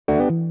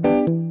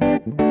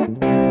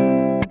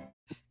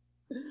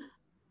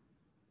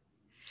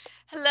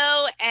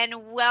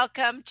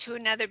welcome to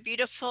another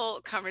beautiful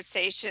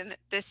conversation.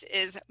 This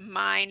is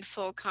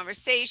Mindful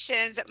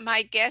Conversations.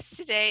 My guest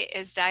today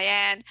is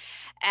Diane,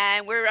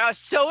 and we're all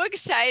so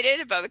excited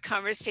about the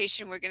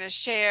conversation we're going to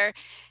share,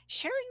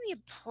 sharing the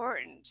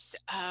importance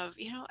of,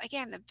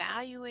 again, the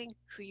valuing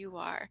who you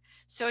are.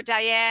 So,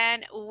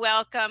 Diane,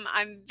 welcome.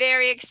 I'm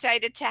very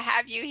excited to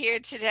have you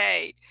here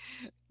today.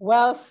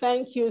 Well,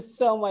 thank you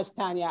so much,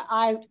 Tanya.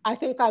 I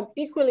think I'm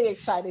equally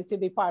excited to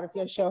be part of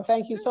your show.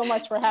 Thank you so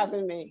much for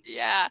having me.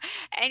 Yeah.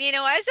 And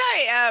as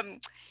I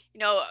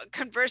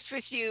conversed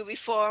with you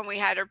before and we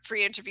had our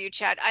pre-interview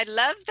chat, I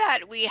love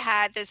that we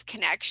had this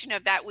connection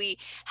of that we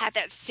had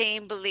that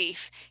same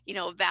belief,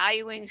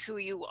 valuing who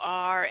you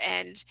are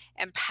and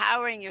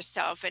empowering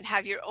yourself and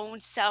have your own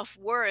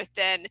self-worth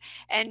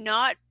and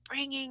not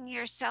bringing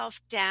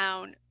yourself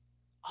down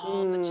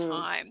all the Mm,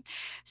 time.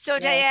 So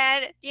yes.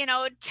 Diane,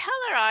 tell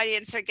our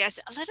audience, our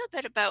guests, a little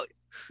bit about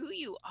who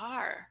you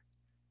are.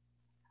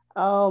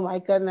 Oh my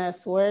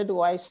goodness, where do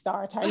I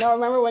start? I know,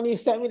 remember when you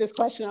sent me this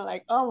question, I'm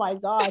like, oh my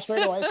gosh, where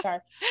do I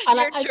start? And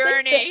I, Your I think that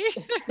journey.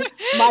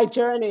 my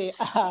journey,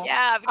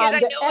 Yeah, because I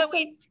the know when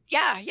we, essence,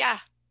 yeah, yeah.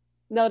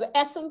 no, the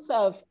essence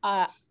of,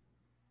 I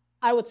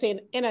would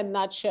say in a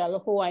nutshell,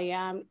 who I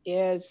am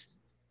is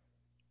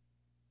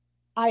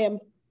I am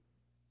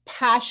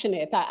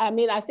passionate. I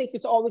mean, I think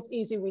it's always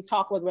easy we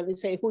talk about when we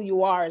say who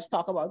you are is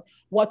talk about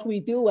what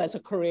we do as a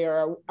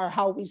career or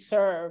how we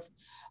serve.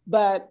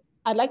 But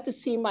I'd like to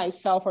see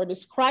myself or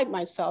describe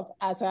myself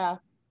as a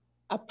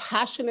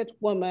passionate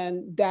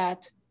woman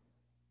that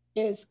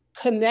is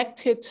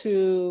connected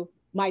to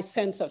my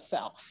sense of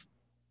self,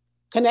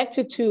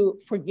 connected to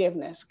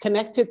forgiveness,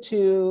 connected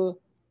to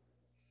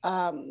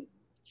um,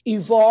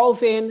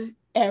 evolving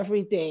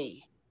every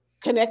day,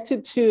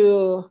 connected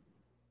to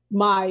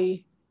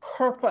my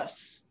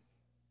purpose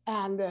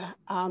and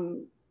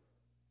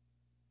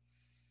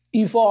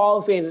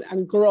evolving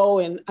and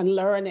growing and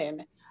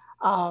learning.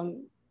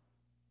 Um,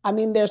 I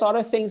mean, there's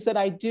other things that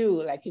I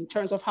do, like in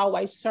terms of how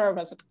I serve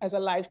as a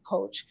life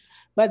coach.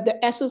 But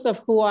the essence of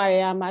who I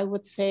am, I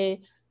would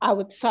say, I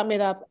would sum it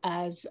up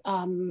as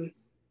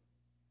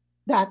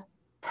that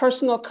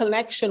personal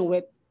connection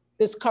with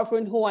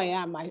discovering who I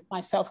am,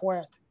 my self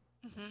worth.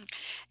 Hmm.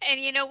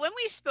 And when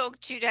we spoke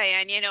to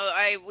Diane,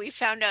 we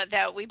found out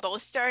that we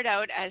both start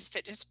out as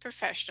fitness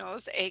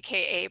professionals,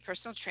 aka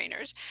personal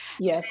trainers.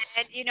 And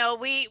Yes.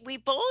 we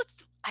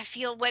both, I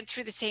feel, went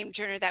through the same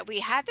journey that we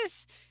had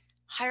this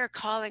higher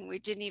calling we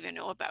didn't even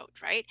know about,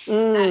 right?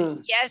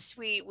 Mm, Yes,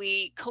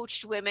 we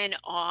coached women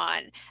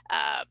on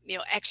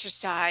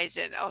exercise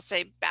and I'll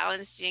say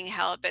balancing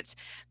habits,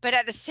 but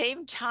at the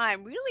same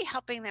time really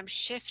helping them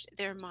shift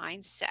their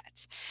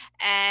mindset,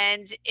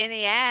 and in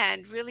the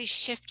end really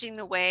shifting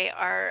the way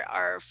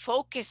our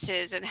focus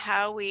is and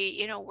how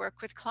we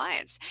work with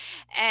clients.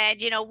 And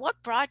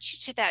what brought you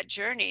to that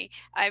journey?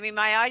 I mean,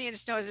 my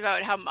audience knows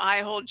about how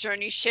my whole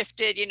journey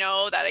shifted,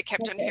 that I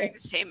kept on hearing okay. the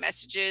same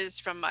messages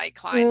from my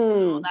clients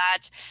and all Mm,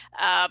 that.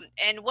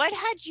 And what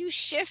had you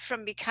shift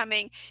from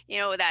becoming,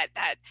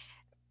 that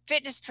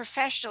fitness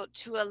professional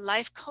to a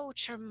life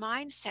coach or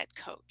mindset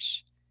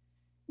coach?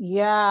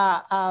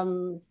 yeah.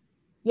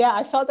 Yeah,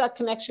 I felt that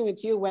connection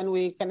with you when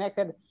we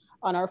connected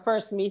on our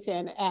first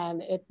meeting,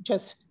 and it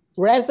just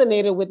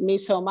resonated with me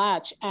so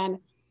much. And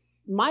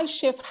my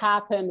shift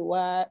happened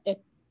where it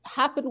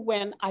happened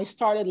when I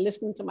started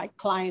listening to my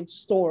clients'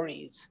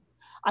 stories.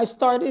 I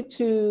started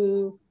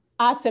to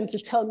ask them to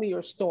tell me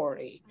your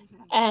story.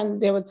 Mhm.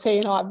 And they would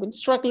say, I've been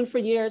struggling for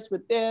years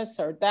with this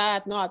or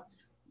that, not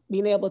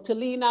being able to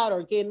lean out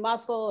or gain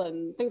muscle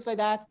and things like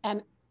that.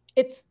 And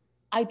it's,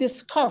 I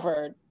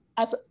discovered,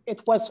 as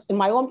it was in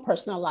my own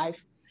personal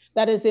life,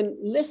 that is in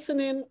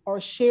listening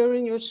or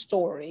sharing your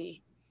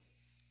story,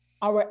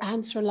 our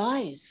answer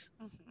lies.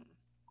 Mhm.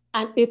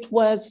 And it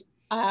was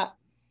a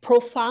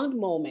profound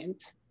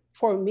moment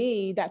for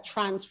me that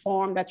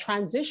transformed, that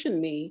transitioned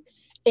me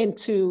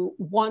into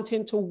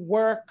wanting to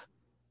work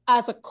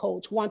as a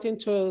coach, wanting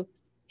to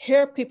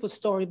hear people's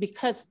story.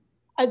 Because,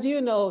 as you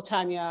know,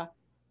 Tanya,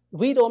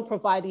 we don't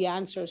provide the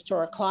answers to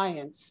our Mhm.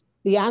 clients,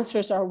 the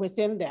answers are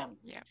within them.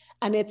 Yeah.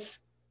 And it's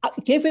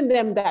giving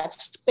them that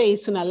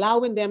space and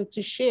allowing them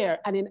to share,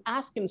 and in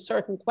asking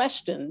certain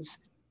questions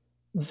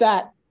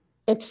that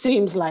it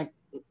seems like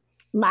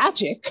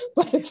magic,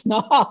 but it's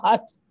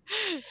not.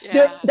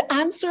 Yeah. The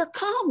answer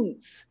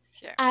comes.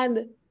 Yeah.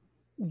 And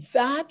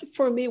that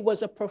for me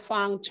was a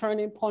profound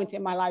turning point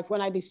in my life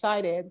when I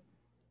decided,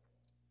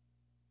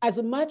 as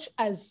much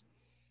as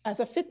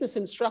a fitness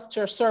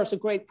instructor serves a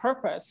great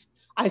purpose,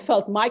 I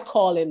felt my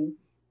calling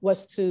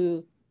was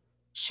to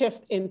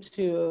shift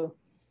into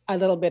a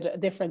little bit a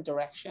different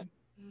direction.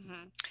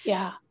 Hmm.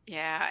 Yeah.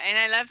 Yeah, and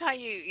I love how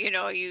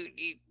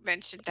you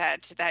mentioned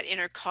that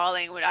inner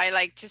calling. What I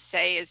like to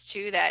say is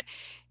too that,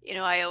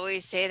 I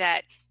always say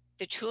that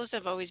the tools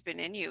have always been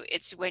in you.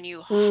 It's when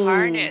you Mm,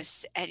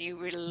 harness and you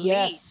yes.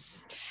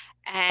 release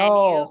and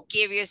you Oh,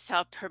 give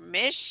yourself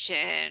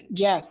permission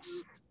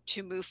yes.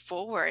 to move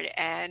forward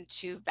and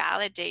to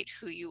validate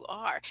who you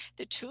are.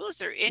 The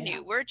tools are in Yeah,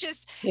 you. We're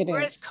it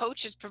as is.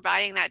 coaches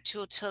providing that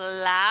tool to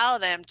allow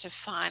them to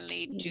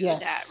finally do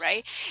that,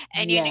 right? Yes.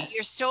 And Yes.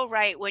 you're so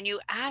right. When you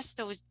ask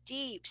those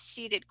deep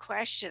seated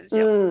questions,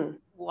 Mm,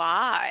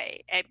 why?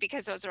 And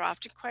because those are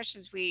often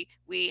questions we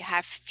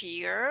have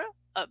fear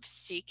of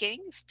seeking,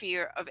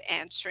 fear of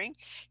answering,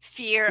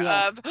 fear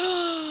yeah. of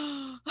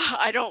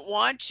I don't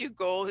want to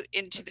go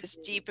into this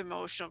deep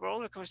emotional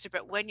roller coaster.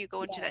 But when you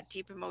go into that Yes.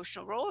 deep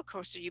emotional roller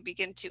coaster, you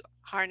begin to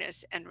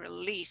harness and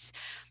release,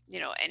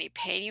 any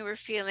pain you were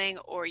feeling,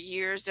 or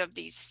years of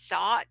these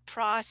thought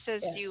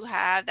process you Yes.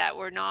 have that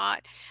were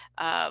not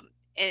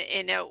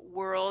in a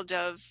world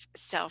of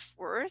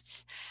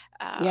self-worth.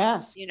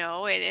 Yes. And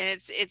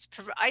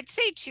I'd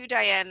say too,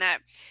 Diane, that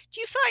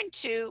do you find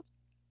too,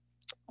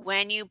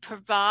 when you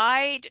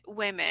provide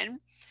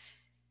women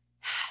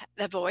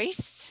the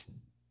voice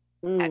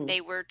that Mm. they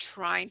were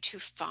trying to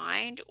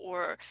find,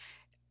 or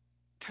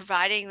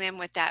providing them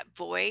with that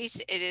voice,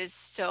 it is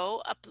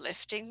so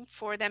uplifting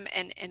for them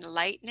and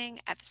enlightening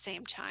at the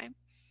same time?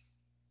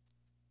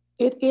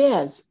 It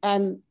is.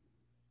 And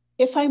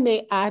if I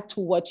may add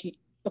to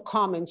the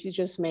comments you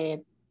just made,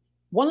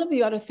 one of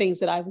the other things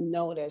that I've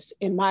noticed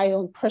in my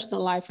own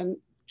personal life and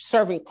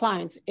serving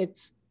clients,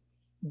 it's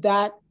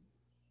that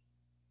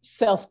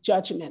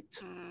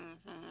self-judgment. Hmm.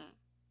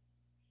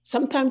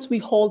 Sometimes we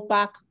hold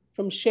back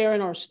from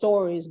sharing our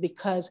stories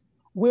because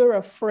we're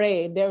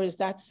afraid. There is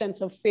that sense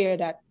of fear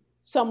that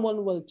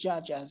someone will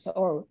judge us,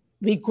 or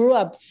we grew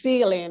up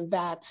feeling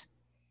that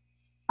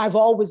I've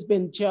always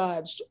been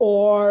judged,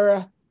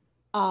 or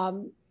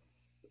um,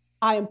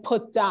 I am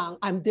put down,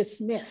 I'm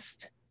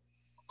dismissed.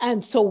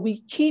 And so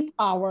we keep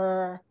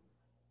our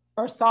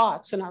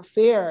thoughts and our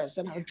fears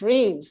and our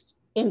dreams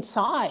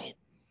inside.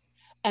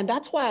 And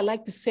that's why I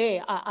like to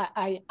say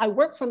I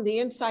work from the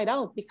inside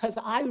out, because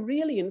I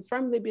really and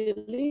firmly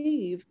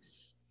believe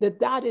that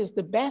that is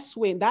the best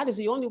way, and that is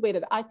the only way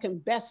that I can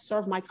best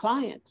serve my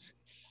clients.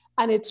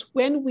 And it's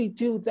when we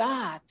do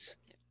that.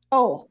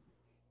 Oh,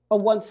 oh,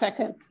 1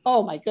 second.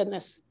 Oh my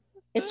goodness.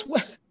 It's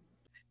when,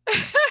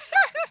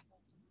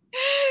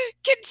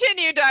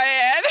 Continue,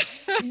 Diane.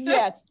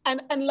 yes.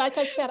 And like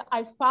I said,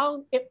 I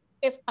found,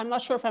 if I'm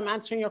not sure if I'm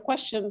answering your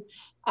question,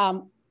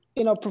 um,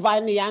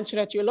 providing the answer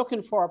that you're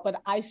looking for,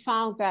 but I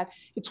found that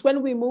it's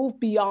when we move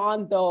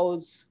beyond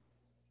those,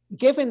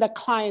 giving the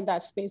client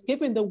that space,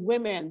 giving the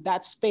women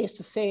that space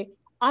to say,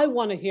 I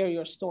want to hear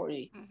your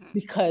story, Hmm.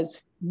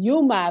 because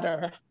you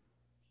matter,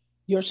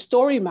 your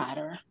story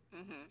matter,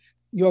 Hmm.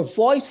 your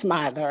voice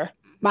Hmm.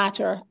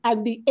 matter,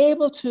 and be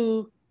able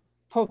to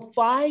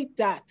provide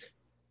that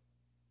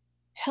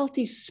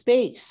healthy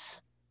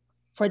space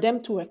for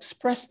them to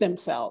express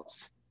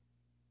themselves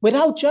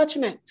without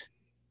judgment.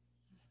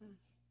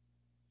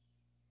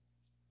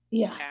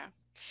 Yeah. Yeah.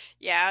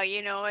 Yeah,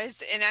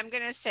 and I'm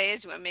going to say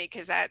as women,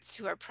 because that's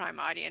who our prime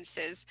audience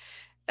is,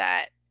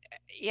 that,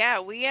 yeah,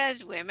 we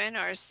as women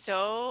are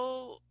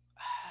so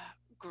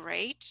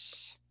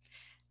great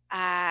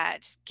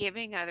at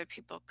giving other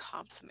people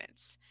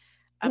compliments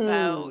Hmm.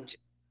 about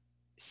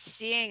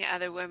seeing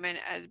other women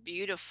as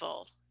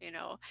beautiful,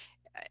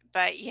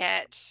 but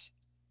yet,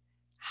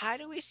 how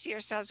do we see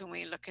ourselves when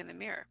we look in the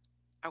mirror?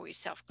 Are we Yeah.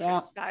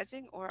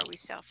 self-criticizing, or are we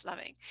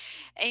self-loving?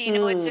 And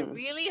it's a Hmm.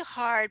 really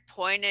hard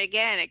point. And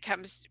again,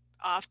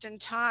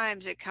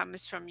 oftentimes it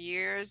comes from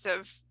years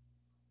of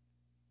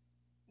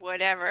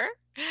whatever.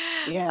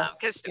 Yeah.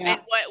 Because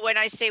Yeah. when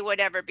I say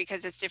whatever,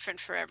 because it's different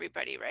for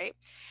everybody, right?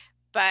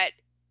 But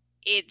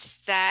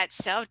it's that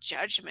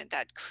self-judgment,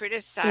 that Mm.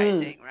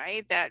 criticizing,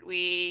 right? That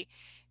we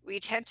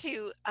tend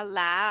to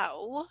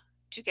allow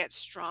to get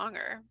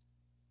stronger.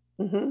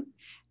 Hmm.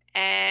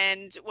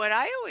 And what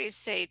I always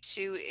say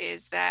too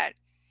is that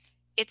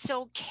it's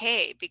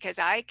okay, because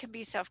I can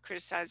be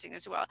self-criticizing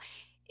as well.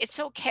 It's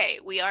okay.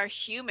 We are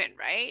human,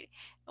 right?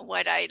 And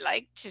what I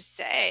like to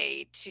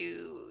say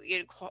to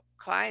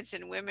clients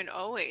and women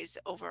always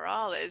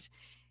overall is,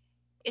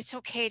 it's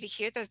okay to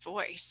hear the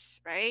voice,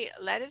 right?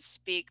 Let it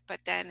speak, but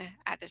then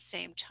at the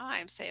same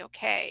time say,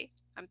 okay,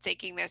 I'm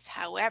thinking this,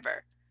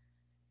 however,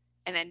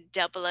 and then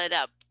double it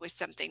up with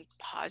something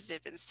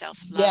positive and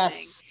self-loving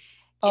Yes.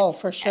 Oh,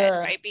 for instead, sure.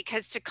 right?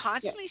 Because to Yeah.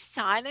 constantly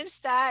silence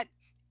that,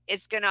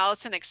 it's going to all of a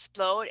sudden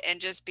explode and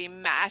just be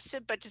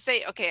massive. But to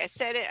say, okay, I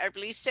said it, I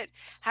released it,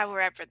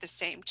 however, at the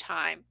same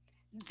time,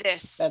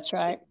 this That's is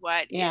right.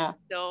 what is Yeah.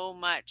 so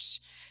much,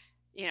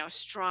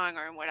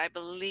 stronger, and what I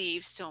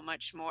believe so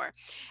much more.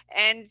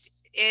 And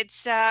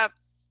it's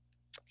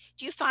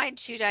do you find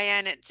too,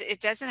 Diane, it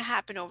doesn't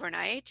happen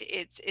overnight.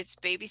 It's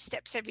baby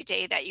steps every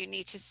day that you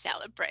need to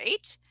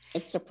celebrate.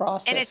 It's a And it's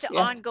process. an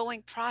Yes.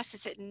 ongoing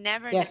process. It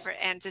Yes. never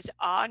ends. It's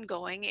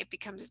ongoing. It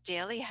becomes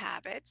daily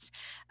habits.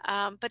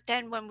 But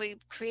then when we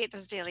create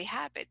those daily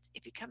habits,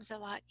 it becomes a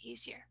lot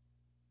easier.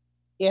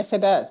 Yes,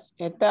 it does.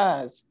 It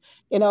does.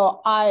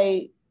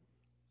 I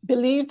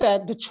believe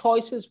that the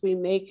choices we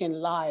make in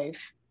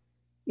life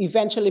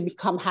eventually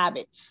become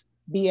habits,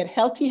 be it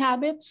healthy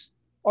habits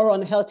or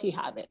unhealthy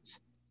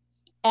habits.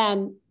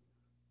 And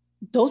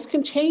those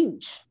can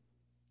change.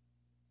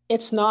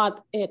 it's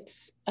not,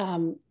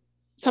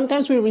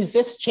 sometimes we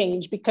resist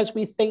change because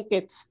we think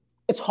it's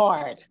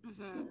hard.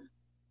 Mm-hmm.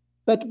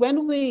 But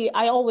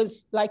I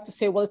always like to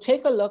say, well,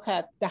 take a look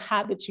at the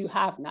habits you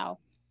have now.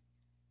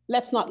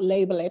 Let's not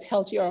label it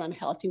healthy or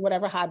unhealthy,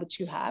 whatever habits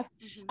you have.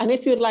 Mm-hmm. And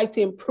if you'd like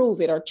to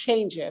improve it or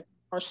change it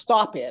or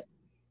stop it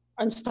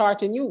and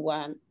start a new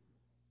one,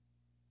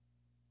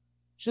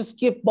 just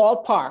give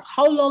ballpark.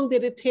 How long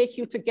did it take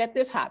you to get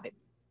this habit?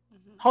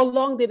 Mm-hmm. How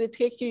long did it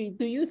take you,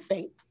 do you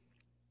think?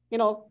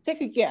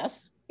 Take a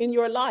guess in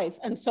your life.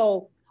 And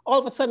so all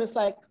of a sudden it's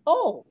like,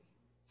 oh,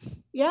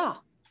 yeah.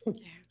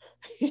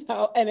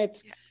 And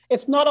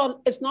it's not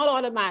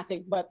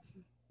automatic, but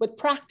with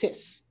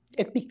practice,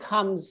 it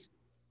becomes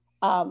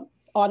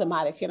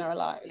automatic in our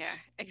lives. Yeah,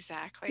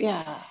 exactly.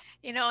 Yeah.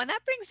 And that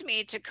brings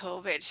me to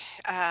COVID.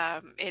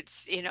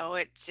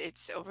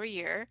 It's over a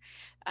year.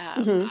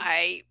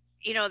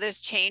 There's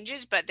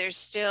changes, but there's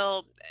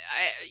still,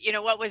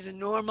 what was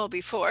normal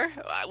before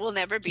will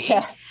never be.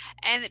 Yeah.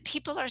 And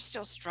people are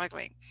still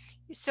struggling.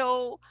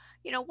 So,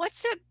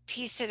 what's a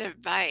piece of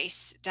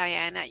advice,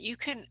 Diane, that you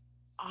can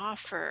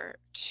offer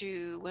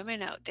to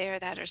women out there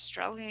that are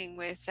struggling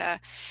with the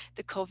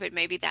COVID,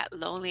 maybe that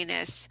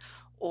loneliness,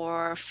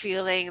 or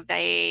feeling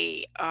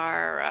they're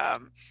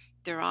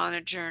on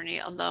a journey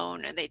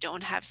alone and they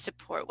don't have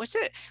support? What's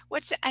the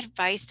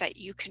advice that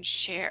you can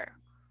share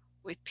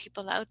with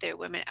people out there,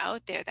 women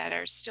out there that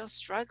are still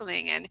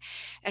struggling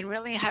and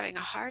really having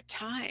a hard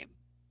time?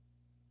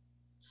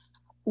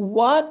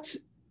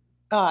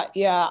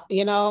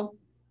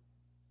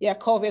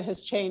 COVID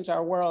has changed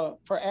our world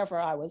forever,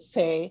 I would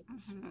say.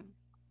 Mm-hmm.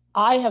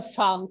 I have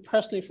found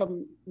personally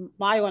from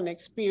my own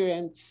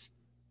experience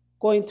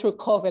going through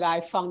COVID,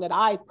 I found that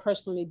I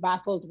personally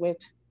battled with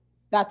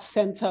that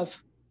sense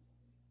of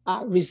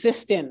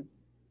resisting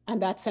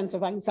and that sense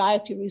of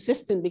anxiety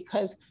resisting,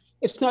 because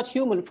it's not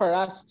human for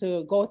us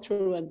to go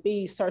through and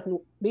be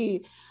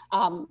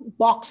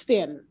boxed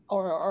in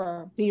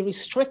or be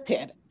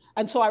restricted.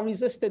 And so I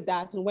resisted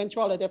that and went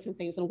through all the different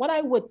things. And what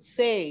I would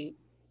say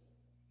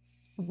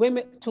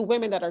to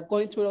women that are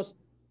going through those,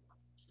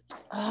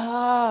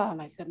 oh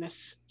my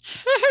goodness.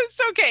 It's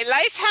okay.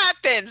 Life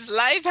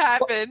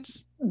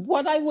happens.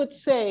 What I would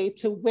say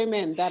to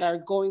women that are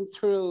going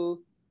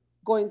through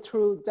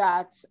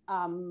that,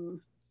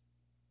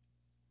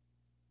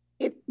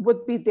 it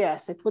would be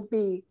this. It would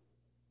be,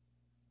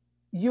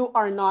 you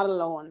are not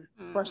alone,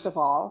 first of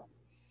all.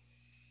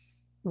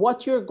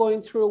 What you're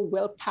going through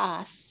will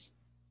pass.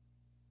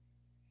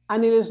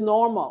 And it is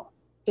normal.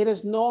 It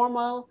is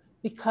normal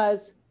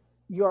because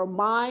your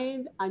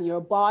mind and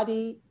your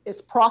body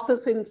is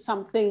processing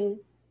something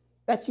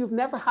that you've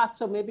never had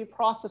to maybe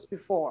process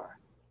before.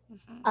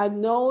 Mm-hmm. I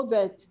know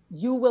that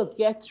you will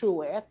get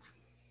through it.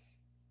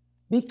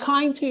 Be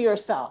kind to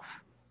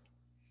yourself.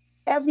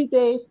 Every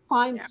day,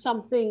 find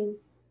something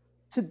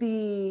to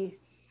be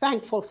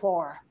thankful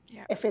for.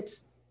 Yeah. If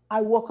it's,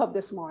 I woke up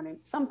this morning,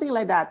 something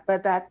like that.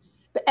 But that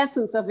the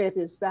essence of it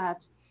is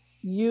that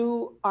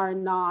you are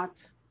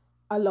not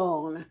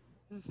alone.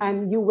 Mm-hmm.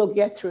 And you will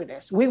get through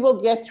this. We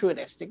will get through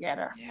this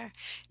together. Yeah.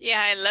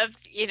 I love,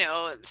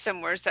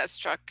 some words that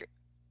struck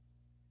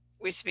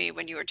with me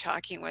when you were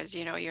talking was,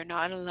 you're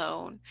not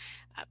alone.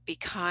 Be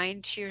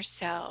kind to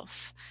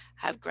yourself.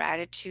 Have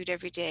gratitude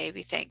every day.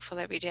 Be thankful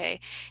every day.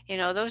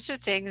 Those are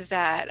things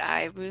that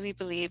I really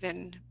believe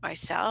in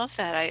myself,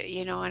 that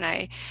and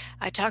I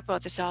talk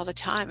about this all the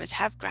time, is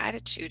have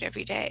gratitude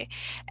every day.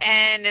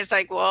 And it's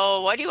like,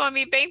 well, what do you want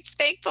me being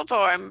thankful for?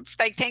 I'm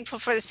like thankful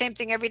for the same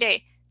thing every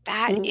day.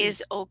 That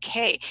is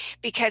okay,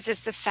 because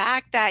it's the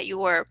fact that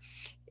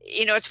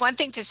it's one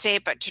thing to say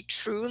it, but to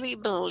truly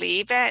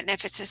believe it. And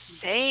if it's the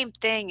same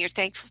thing you're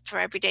thankful for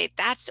every day,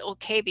 that's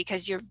okay,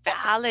 because you're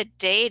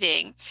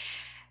validating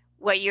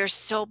what you're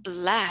so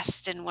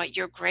blessed and what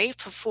you're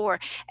grateful for.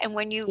 And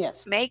when you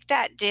make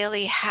that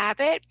daily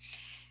habit,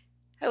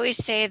 I always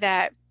say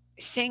that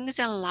things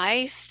in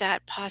life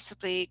that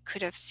possibly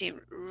could have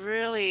seemed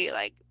really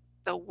like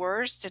the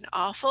worst and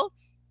awful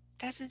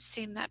doesn't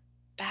seem that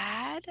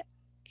bad.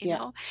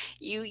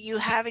 You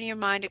have in your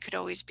mind, it could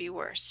always be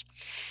worse.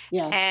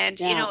 And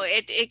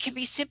it can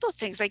be simple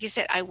things. Like you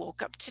said, I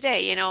woke up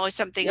today,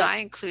 something I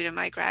include in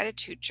my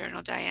gratitude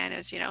journal, Diane,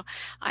 is,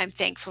 I'm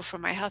thankful for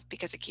my health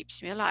because it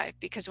keeps me alive.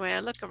 Because when I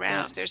look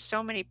around, there's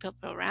so many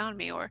people around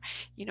me, or,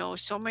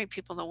 so many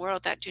people in the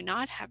world that do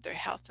not have their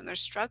health and they're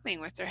struggling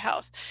with their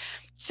health.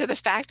 So the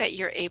fact that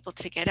you're able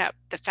to get up,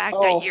 the fact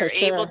that you're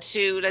able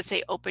to, let's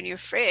say, open your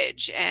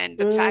fridge, and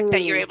the fact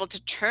that you're able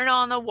to turn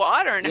on the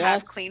water and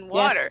have clean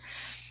water.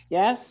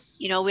 Yes.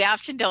 We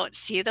often don't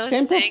see those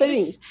simple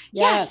things.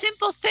 Yes.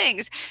 Simple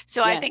things.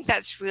 So I think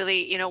that's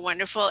really,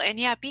 wonderful. And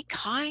be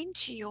kind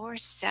to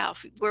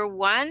yourself. We're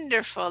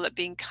wonderful at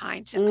being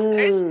kind to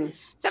others.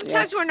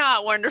 Sometimes we're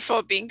not wonderful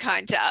at being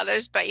kind to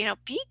others, but,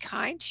 be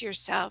kind to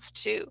yourself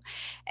too.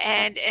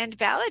 And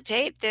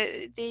validate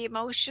the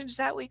emotions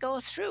that we go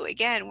through.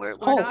 Again, we're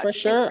not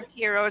superheroes.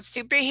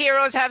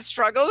 Superheroes have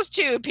struggles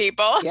too,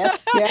 people.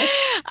 Yes.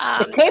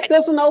 The cape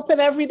doesn't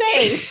open every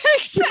day.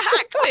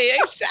 Exactly.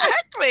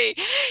 Exactly.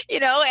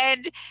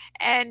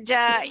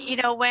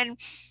 When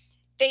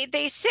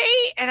they say,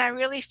 and I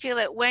really feel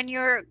it, when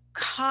you're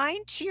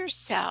kind to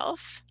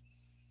yourself,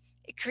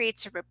 it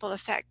creates a ripple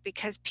effect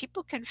because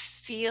people can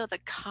feel the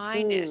Mm,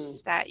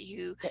 kindness that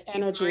you the you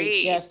energy.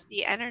 breathe, Yes.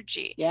 the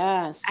energy.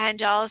 Yes.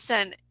 And all of a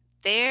sudden,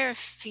 they're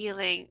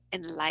feeling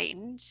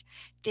enlightened.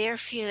 They're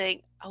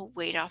feeling a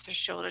weight off their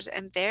shoulders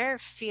and they're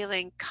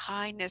feeling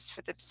kindness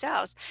for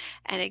themselves.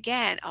 And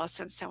again, all of a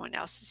sudden, someone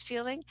else is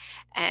feeling,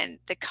 and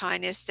the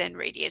kindness then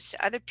radiates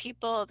to other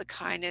people, the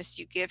kindness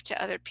you give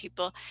to other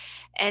people.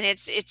 And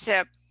it's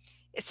the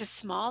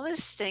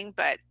smallest thing,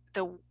 but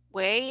the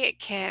way it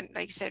can,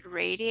 like I said,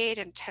 radiate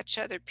and touch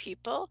other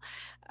people,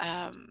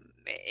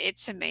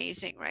 it's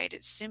amazing, right?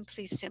 It's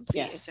simply is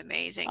Yes.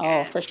 amazing. Oh,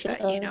 And for sure.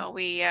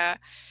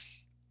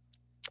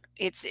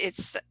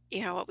 it's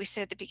what we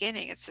said at the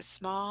beginning. It's the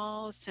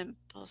small,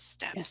 simple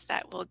steps Yes.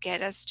 that will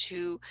get us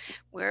to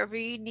wherever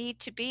you need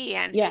to be.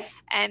 And Yeah.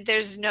 and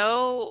there's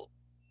no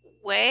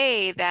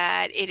way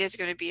that it is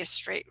going to be a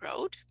straight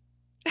road,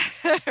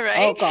 right?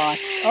 Oh gosh.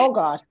 Oh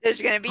gosh.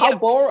 There's going to be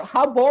ups.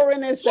 How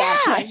boring is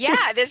that? Yeah,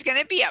 yeah, there's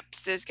gonna be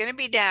ups, there's gonna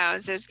be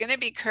downs, there's gonna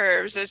be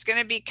curves, there's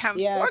gonna be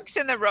Yes. forks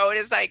in the road.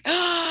 It's like,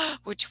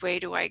 which way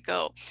do I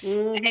go?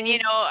 And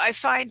Mm-hmm. I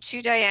find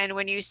too, Diane,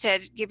 when you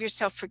said give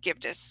yourself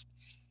forgiveness,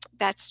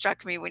 that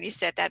struck me when you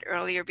said that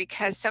earlier,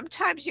 because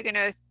sometimes you're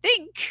gonna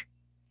think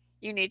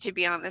you need to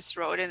be on this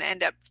road and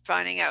end up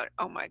finding out,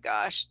 oh my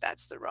gosh,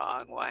 that's the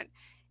wrong one.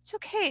 It's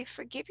okay,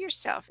 forgive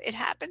yourself. It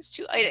happens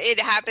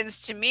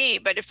to me,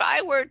 but if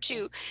I were to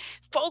Yes.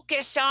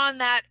 focus on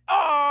that,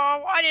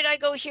 oh, why did I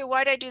go here,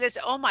 why did I do this,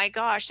 oh my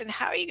gosh, then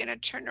how are you going to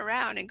turn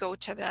around and go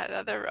to that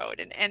other road?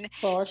 And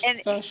So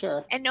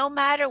sure. and no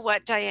matter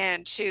what,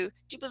 Diane, too,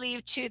 do you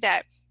believe too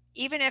that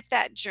even if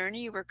that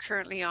journey you were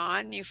currently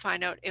on, you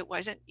find out it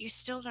wasn't, you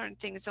still learn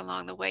things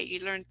along the way,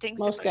 you learn things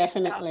Most about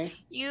yourself, definitely.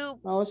 you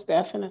Most a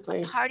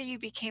definitely. part of you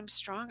became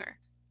stronger.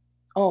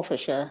 Oh, for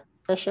sure.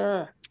 For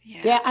sure.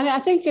 Yeah. Yeah. And I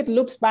think it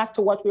loops back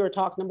to what we were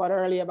talking about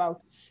earlier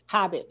about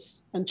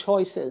habits and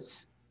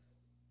choices.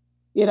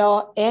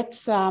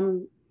 It's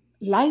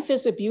life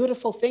is a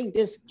beautiful thing.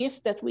 This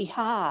gift that we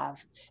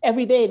have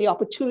every day, the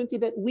opportunity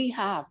that we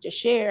have to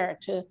share,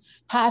 to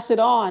pass it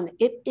on,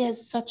 it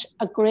is such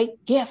a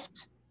great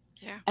gift.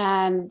 Yeah.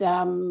 And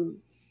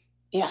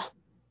yeah,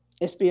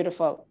 it's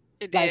beautiful.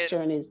 It Life's is.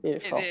 journey is It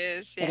beautiful.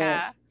 is. It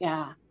Yeah. is.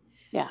 Yeah.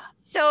 Yeah.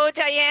 So,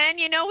 Diane,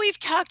 we've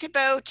talked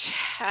about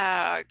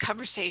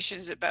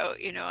conversations about,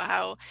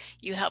 how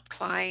you help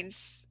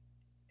clients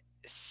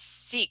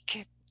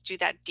seek, do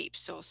that deep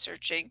soul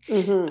searching.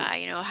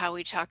 Mm-hmm. How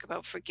we talk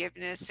about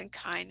forgiveness and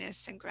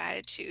kindness and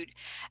gratitude.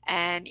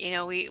 And,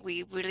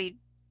 we really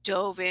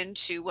dove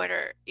into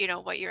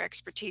what your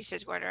expertise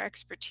is, what our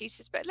expertise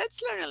is. But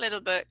let's learn a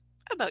little bit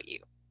about you.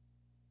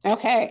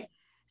 Okay.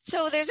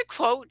 So there's a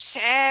quote,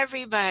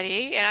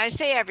 everybody, and I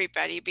say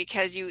everybody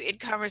because in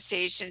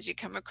conversations you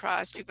come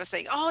across people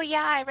saying, oh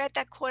yeah, I read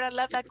that quote, I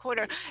love that quote,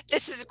 or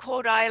this is a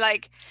quote I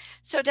like.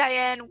 So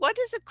Diane, what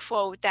is a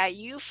quote that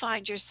you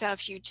find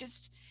yourself, you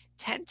just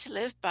tend to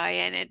live by,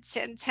 and it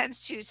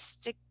tends to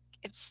stick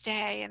and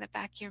stay in the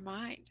back of your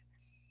mind?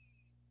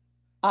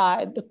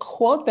 The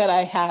quote that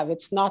I have,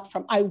 it's not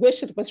from, I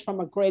wish it was from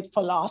a great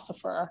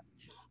philosopher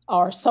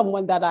or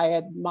someone that I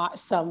admire,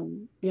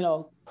 some,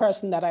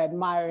 person that I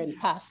admire in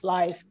Yeah. past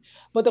life.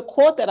 But the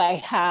quote that I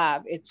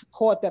have, it's a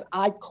quote that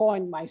I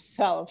coined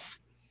myself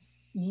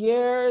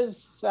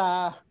years,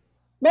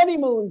 many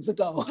moons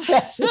ago.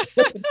 Let's just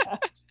say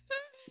that.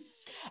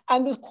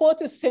 And the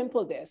quote is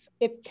simple this: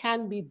 it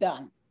can be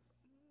done.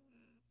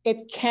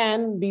 It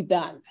can be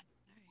done.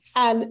 Nice.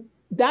 And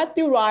that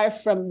derived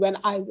from when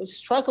I was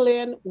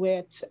struggling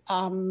with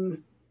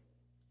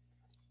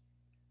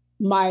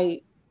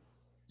my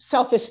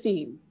self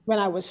esteem, when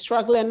I was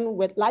struggling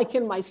with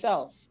liking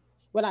myself,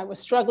 when I was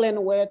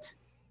struggling with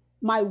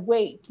my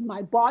weight,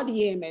 my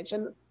body image,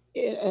 and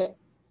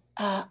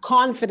uh,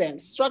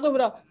 confidence, struggling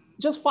with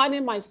just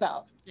finding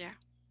myself. Yeah.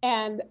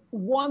 And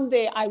one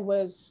day I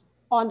was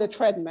on the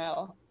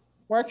treadmill,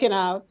 working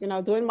out,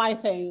 doing my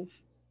thing.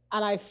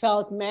 And I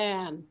felt,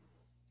 man,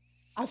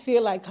 I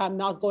feel like I'm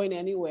not going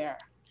anywhere.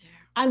 Yeah.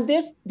 And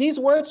these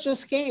words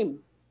just came.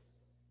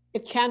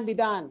 It can be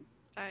done.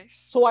 Nice.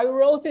 So I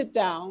wrote it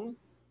down.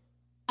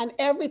 And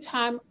every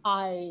time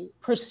I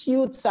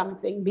pursued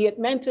something, be it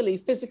mentally,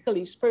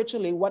 physically,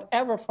 spiritually,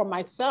 whatever for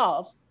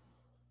myself,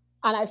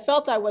 and I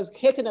felt I was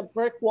hitting a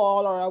brick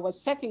wall or I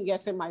was second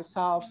guessing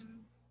myself,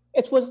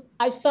 Mhm.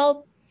 I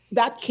felt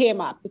that came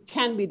up. It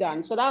can be Yeah.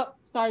 done. So that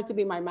started to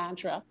be my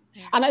mantra.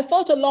 Yeah. And I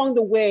felt along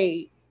the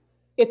way,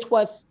 it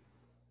was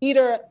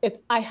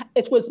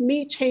it was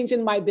me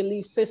changing my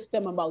belief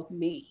system about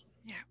me.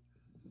 Yeah.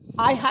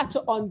 I had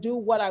to undo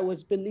what I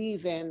was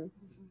believing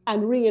Mhm.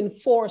 and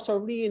reinforce or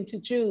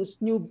reintroduce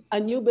a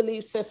new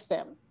belief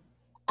system.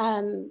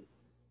 And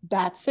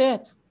that's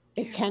it.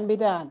 It Yeah. can be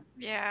done.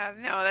 Yeah.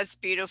 No, that's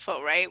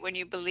beautiful, right? When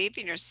you believe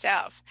in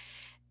yourself,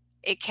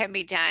 it can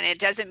be done. It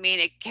doesn't mean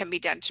it can be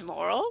done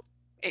tomorrow.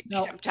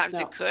 No, Sometimes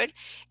no,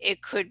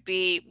 it could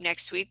be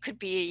next week, could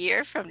be a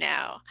year from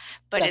now,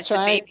 but it's that's the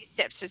right. baby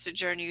steps, it's a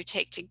journey you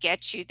take to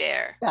get you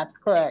there. That's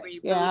And when correct.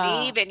 you Yeah.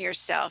 believe in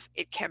yourself,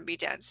 it can be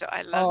done. So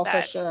I love Oh, for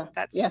that. sure.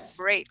 That's Yes.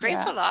 great. Great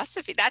Yeah.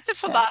 philosophy. That's a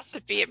Yeah.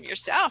 philosophy of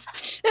yourself.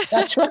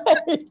 That's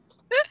right.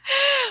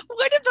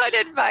 What about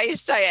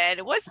advice,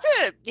 Diane? What's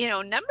the,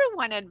 number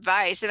one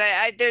advice?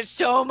 And there's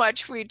so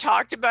much we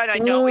talked about. I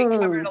know we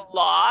covered Mm, a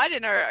lot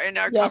in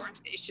our yes.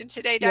 conversation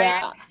today,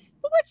 Diane. Yeah.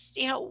 But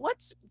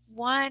what's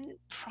one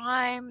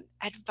prime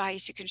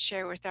advice you can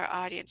share with our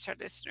audience, our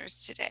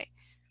listeners today?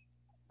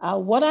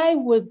 What I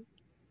would,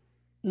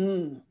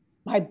 mm,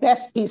 my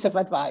best piece of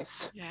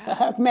advice. I Yeah.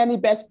 have many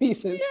best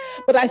pieces,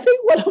 Yeah. but I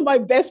think one of my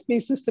best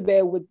pieces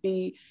today would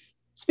be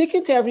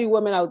speaking to every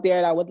woman out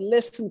there that would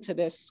listen to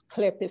this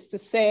clip is to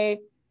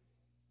say,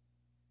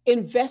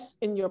 invest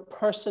in your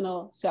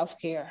personal self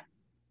care.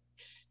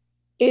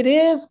 It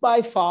is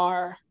by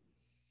far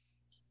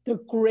the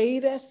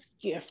greatest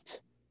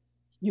gift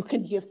you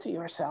can give to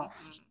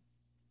yourself. Mhm.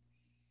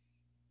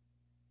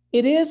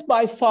 It is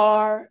by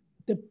far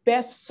the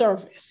best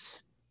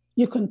service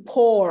you can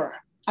pour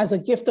as a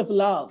gift of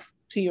love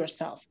to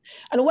yourself.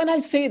 And when I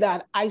say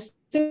that, I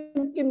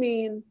simply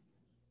mean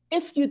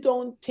if you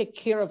don't take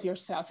care of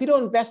yourself, you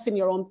don't invest in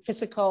your own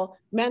physical,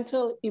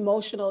 mental,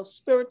 emotional,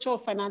 spiritual,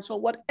 financial,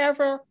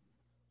 whatever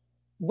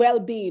well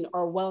being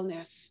or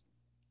wellness,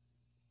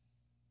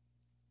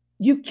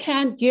 you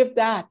can't give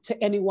that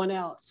to anyone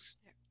else.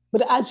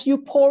 But as you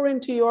pour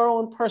into your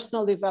own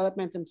personal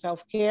development and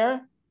self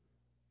care,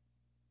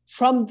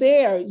 from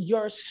there,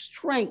 your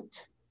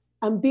strength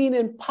and being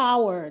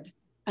empowered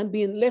and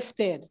being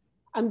lifted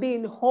and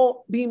being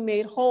whole, being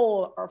made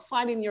whole or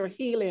finding your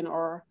healing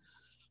or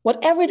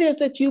whatever it is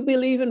that you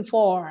believe in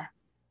for,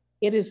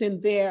 it is in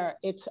there.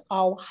 It's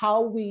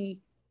how we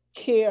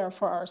care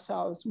for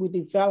ourselves, we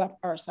develop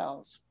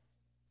ourselves.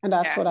 And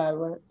that's Yeah.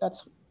 what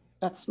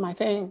that's my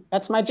thing.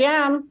 That's my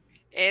jam.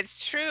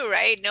 It's true,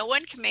 right? No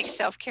one can make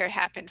self-care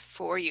happen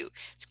for you.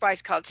 It's why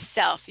it's called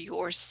self,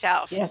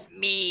 yourself, Yes.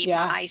 me,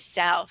 Yeah.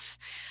 myself.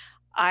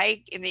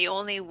 I am the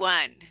only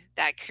one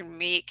that can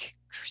make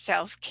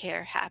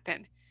self-care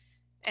happen.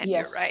 And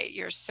you're Yes. right.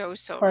 You're so,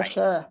 so For right.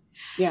 sure.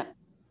 Yeah.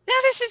 Now,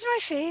 this is my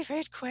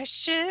favorite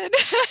question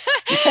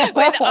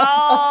with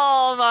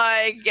all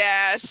my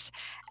guests.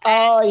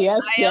 And Oh,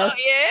 yes, yes.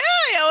 yeah,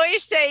 I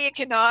always say you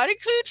cannot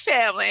include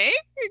family,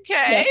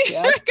 okay? Yes,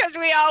 yes. Because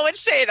we all would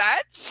say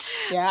that.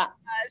 Yeah.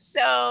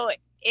 So,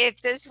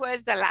 if this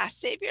was the last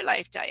day of your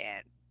life,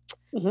 Diane,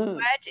 Mhm.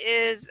 what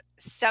is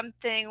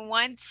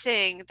one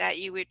thing that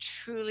you would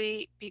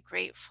truly be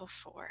grateful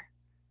for?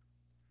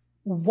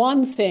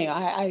 One thing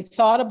I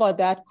thought about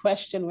that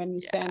question when you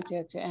Yeah, sent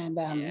it, and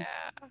yeah.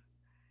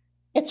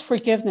 it's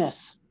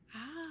forgiveness.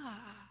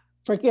 Ah,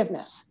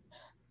 Forgiveness.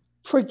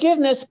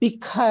 Forgiveness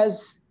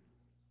because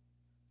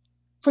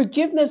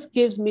forgiveness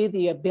gives me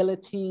the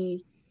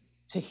ability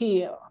to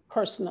heal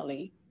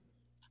personally.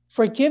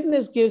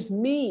 Forgiveness gives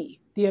me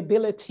the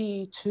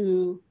ability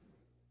to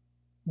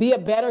be a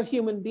better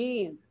human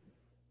being.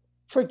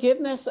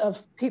 Forgiveness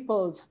of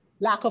people's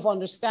lack of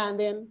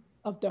understanding,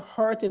 of the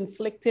hurt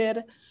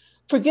inflicted.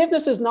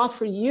 Forgiveness is not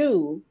for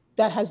you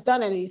that has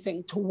done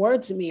anything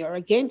towards me or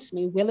against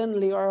me,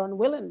 willingly or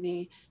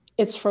unwillingly.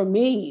 It's for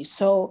me.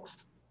 So,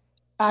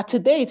 to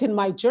date in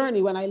my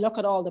journey, when I look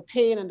at all the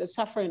pain and the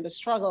suffering, the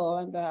struggle,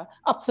 and the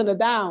ups and the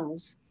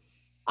downs,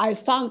 I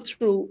found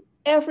through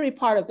every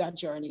part of that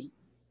journey.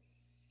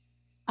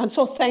 I'm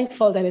so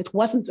thankful that it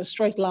wasn't a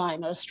straight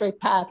line or a straight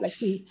path like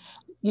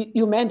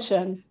you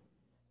mentioned.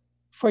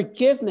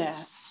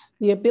 Forgiveness,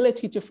 the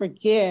ability to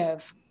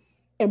forgive,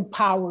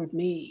 empowered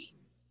me.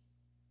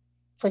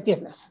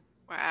 Forgiveness.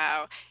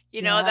 wow.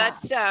 Yeah.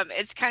 That's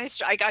it's kind of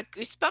I got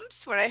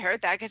goosebumps when I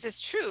heard that because it's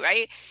true,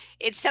 right?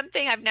 It's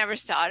something I've never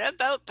thought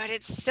about, but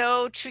it's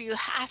so true. You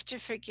have to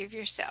forgive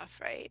yourself,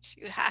 right?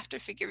 You have to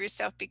forgive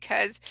yourself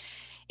because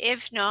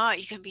if not,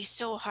 you can be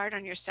so hard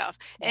on yourself.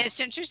 And it's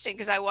Yes. interesting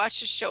because I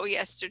watched a show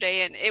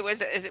yesterday and it was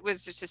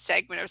just a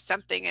segment of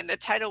something and the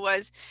title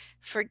was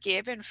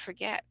Forgive and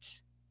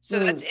Forget. So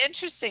that's Mm,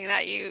 interesting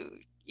that you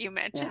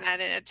mentioned yeah.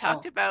 that and it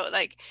talked Oh, about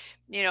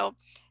you know,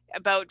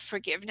 about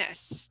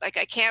forgiveness. Like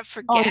I can't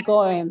forget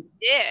ongoing.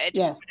 did,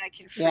 Yes. but I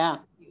can forgive Yeah.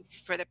 you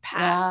for the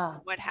past, Yeah.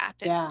 what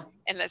happened, Yeah.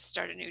 and let's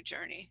start a new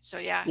journey. So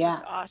yeah, it was Yeah.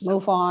 awesome.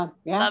 Move on.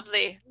 Yeah.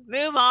 Lovely.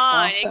 Move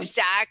on. Awesome.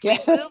 Exactly.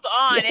 Move Yes.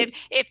 on. Yes.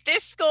 If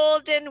this goal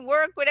didn't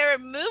work, whatever,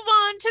 move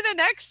on to the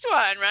next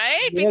one,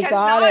 right? You Because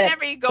got not it.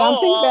 every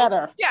Something goal,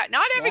 better. yeah,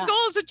 not every Yeah.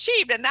 goal is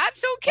achieved, and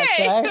that's That's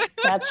okay. right.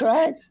 That's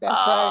right. That's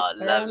right. Oh,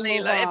 And lovely.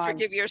 move And on.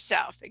 forgive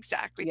yourself.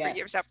 Exactly. Forgive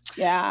yourself. Yes.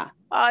 Yeah.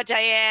 Oh,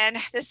 Diane,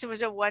 this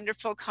was a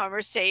wonderful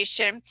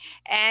conversation.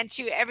 And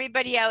to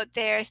everybody out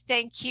there,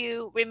 thank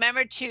you.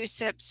 Remember to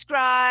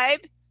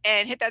subscribe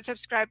and hit that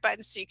subscribe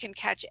button so you can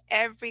catch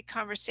every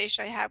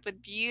conversation I have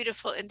with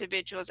beautiful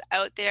individuals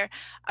out there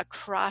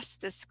across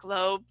this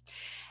globe.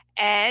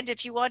 And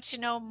if you want to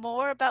know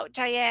more about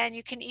Diane,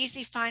 you can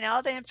easily find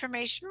all the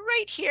information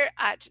right here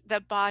at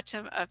the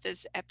bottom of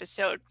this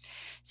episode.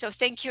 So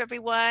thank you,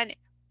 everyone.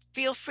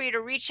 feel free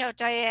to reach out,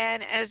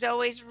 Diane. As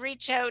always,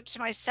 reach out to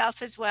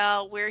myself as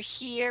well. We're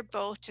here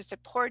both to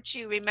support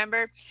you.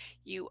 Remember,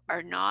 you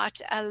are not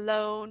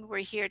alone. We're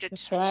here to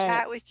That's right.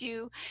 chat with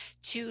you,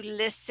 to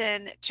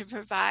listen, to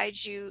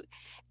provide you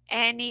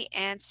any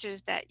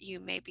answers that you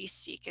may be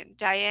seeking.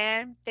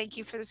 Diane, thank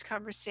you for this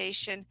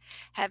conversation.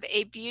 Have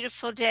a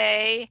beautiful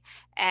day.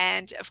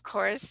 And of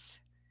course,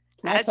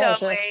 My as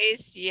pleasure.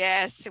 always,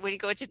 yes, when you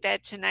go to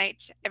bed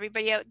tonight,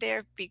 everybody out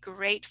there, be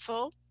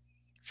grateful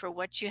for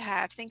what you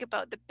have. Think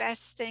about the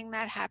best thing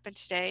that happened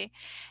today.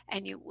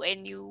 And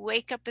when you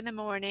wake up in the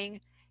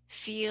morning,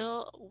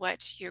 feel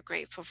what you're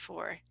grateful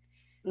for.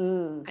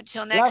 Mm.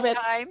 Until Love next it.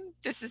 time,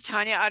 this is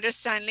Tanya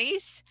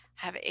Otterstein-Lees.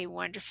 Have a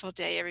wonderful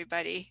day,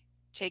 everybody.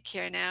 Take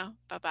care now.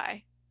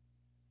 Bye-bye.